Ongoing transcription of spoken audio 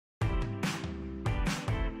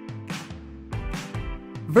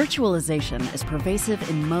Virtualization is pervasive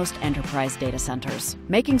in most enterprise data centers,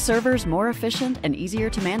 making servers more efficient and easier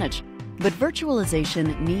to manage. But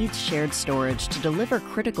virtualization needs shared storage to deliver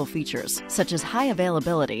critical features, such as high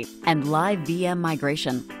availability and live VM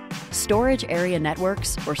migration. Storage Area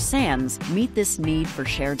Networks, or SANs, meet this need for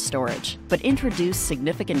shared storage, but introduce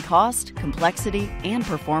significant cost, complexity, and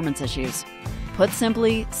performance issues. Put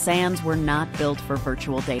simply, SANs were not built for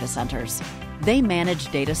virtual data centers. They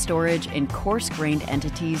manage data storage in coarse-grained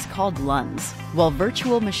entities called LUNs, while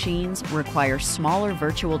virtual machines require smaller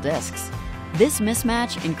virtual disks. This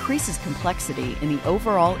mismatch increases complexity in the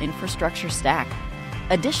overall infrastructure stack.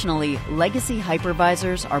 Additionally, legacy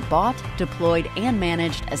hypervisors are bought, deployed, and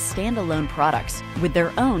managed as standalone products with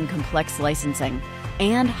their own complex licensing.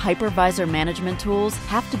 And hypervisor management tools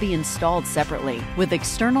have to be installed separately, with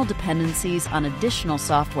external dependencies on additional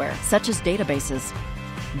software, such as databases.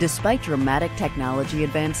 Despite dramatic technology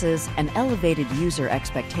advances and elevated user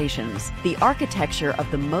expectations, the architecture of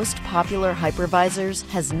the most popular hypervisors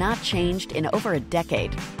has not changed in over a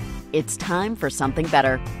decade. It's time for something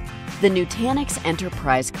better. The Nutanix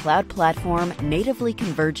Enterprise Cloud Platform natively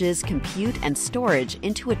converges compute and storage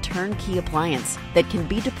into a turnkey appliance that can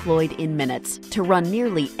be deployed in minutes to run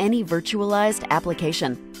nearly any virtualized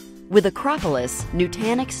application. With Acropolis,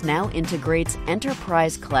 Nutanix now integrates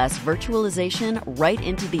enterprise-class virtualization right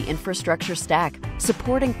into the infrastructure stack,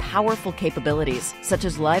 supporting powerful capabilities such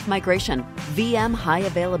as live migration, VM high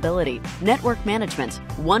availability, network management,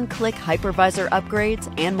 one-click hypervisor upgrades,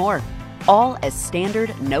 and more, all as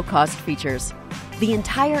standard, no-cost features. The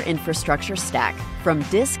entire infrastructure stack, from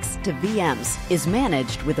disks to VMs, is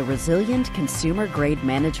managed with a resilient consumer-grade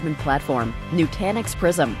management platform, Nutanix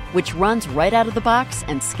Prism, which runs right out of the box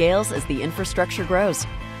and scales as the infrastructure grows.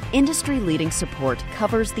 Industry-leading support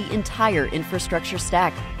covers the entire infrastructure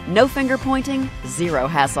stack. No finger-pointing, zero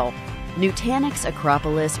hassle. Nutanix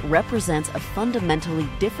Acropolis represents a fundamentally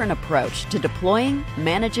different approach to deploying,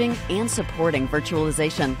 managing, and supporting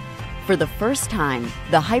virtualization. For the first time,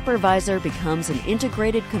 the hypervisor becomes an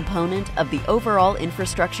integrated component of the overall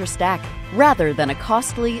infrastructure stack, rather than a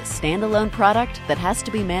costly, standalone product that has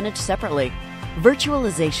to be managed separately.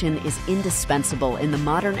 Virtualization is indispensable in the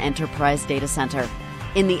modern enterprise data center.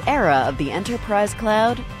 In the era of the enterprise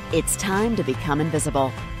cloud, it's time to become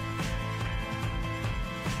invisible.